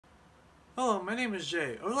Hello, my name is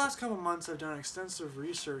Jay. Over the last couple months I've done extensive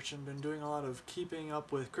research and been doing a lot of keeping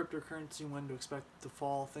up with cryptocurrency, when to expect it to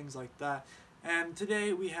fall, things like that. And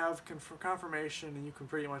today we have confirmation, and you can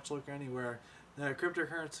pretty much look anywhere, that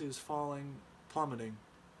cryptocurrency is falling, plummeting,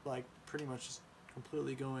 like pretty much just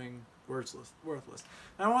completely going worthless.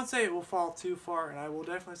 Now I won't say it will fall too far, and I will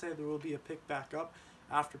definitely say there will be a pick back up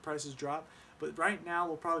after prices drop, but right now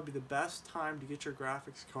will probably be the best time to get your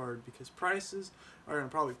graphics card because prices are going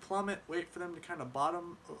to probably plummet. Wait for them to kind of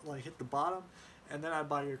bottom, like hit the bottom, and then I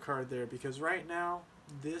buy your card there, because right now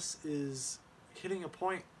this is hitting a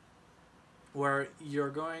point where you're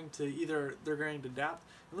going to they're going to adapt.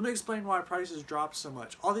 And let me explain why prices dropped so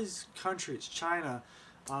much. All these countries, China,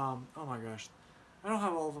 oh my gosh, I don't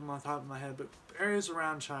have all of them on top of my head, but areas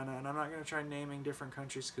around China, and I'm not going to try naming different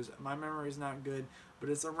countries because my memory is not good, but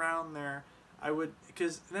it's around there.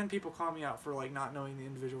 Because then people call me out for like not knowing the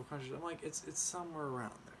individual countries. I'm like, it's somewhere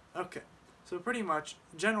around there. Okay, so pretty much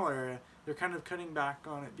general area, they're kind of cutting back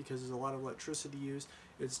on it because there's a lot of electricity used.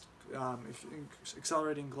 It's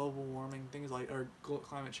accelerating global warming, things like, or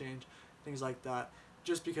climate change, things like that.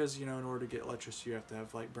 Just because, in order to get electricity, you have to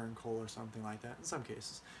have like burn coal or something like that in some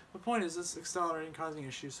cases. The point is, it's accelerating, causing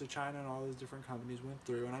issues. So China and all those different companies went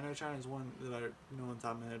through, and I know China is one that I know on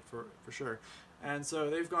top of my head for sure. And so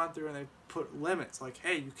they've gone through and they've put limits, like,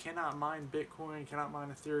 hey, you cannot mine Bitcoin, you cannot mine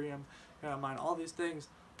Ethereum, you cannot mine all these things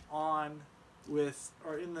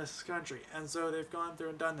in this country. And so they've gone through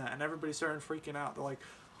and done that, and everybody's starting freaking out. They're like,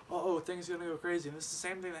 oh, things are going to go crazy. And this is the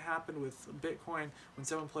same thing that happened with Bitcoin when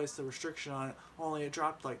someone placed a restriction on it, only it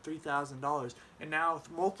dropped like $3,000. And now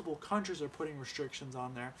multiple countries are putting restrictions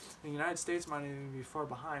on there. And the United States might even be far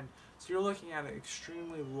behind. So you're looking at an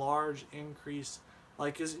extremely large increase.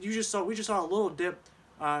 Like, we just saw a little dip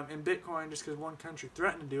in Bitcoin just because one country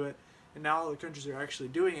threatened to do it. And now all the countries are actually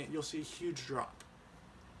doing it. You'll see a huge drop.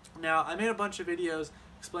 Now, I made a bunch of videos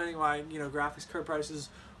explaining why, graphics card prices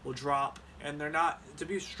will drop, and they're not, to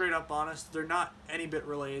be straight up honest, they're not any bit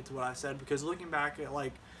related to what I said, because looking back at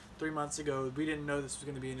like 3 months ago, we didn't know this was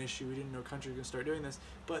going to be an issue. We didn't know countries were going to start doing this,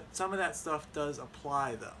 but some of that stuff does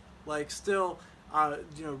apply though. Like still,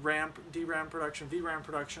 RAM, DRAM production, VRAM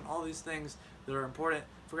production, all these things that are important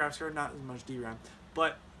for graphics card, not as much DRAM,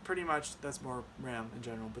 but pretty much that's more RAM in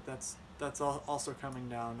general, but that's also coming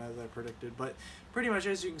down as I predicted. But pretty much,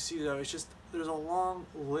 as you can see though, it's just there's a long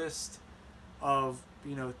list of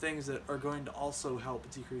things that are going to also help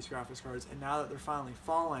decrease graphics cards, and now that they're finally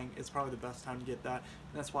falling, it's probably the best time to get that.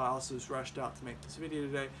 And that's why I also just rushed out to make this video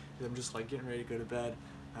today, because I'm just like getting ready to go to bed,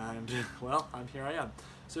 and well, here I am.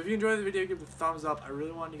 So if you enjoyed the video, give it a thumbs up. I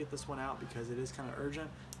really wanted to get this one out because it is kind of urgent,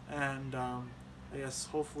 and I guess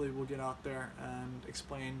hopefully we'll get out there and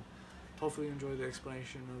explain. Hopefully you enjoy the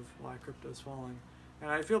explanation of why crypto is falling. And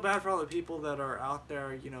I feel bad for all the people that are out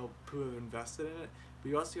there, who have invested in it. But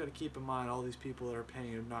you also got to keep in mind all these people that are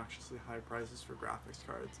paying obnoxiously high prices for graphics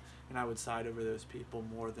cards. And I would side over those people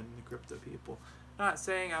more than the crypto people. Not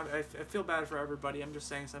saying I feel bad for everybody. I'm just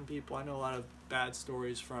saying some people, I know a lot of bad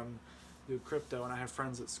stories from the crypto, and I have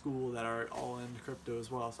friends at school that are all into crypto as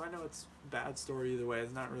well. So I know it's a bad story either way.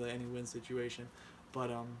 It's not really any win situation. But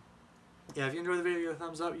yeah, if you enjoyed the video, give a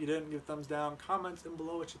thumbs up. You didn't, give a thumbs down. Comment in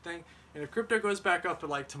below what you think. And if crypto goes back up to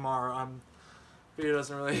like tomorrow, video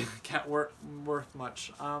doesn't really worth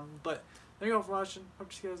much. But thank you all for watching. Hope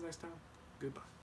to see you guys next time. Goodbye.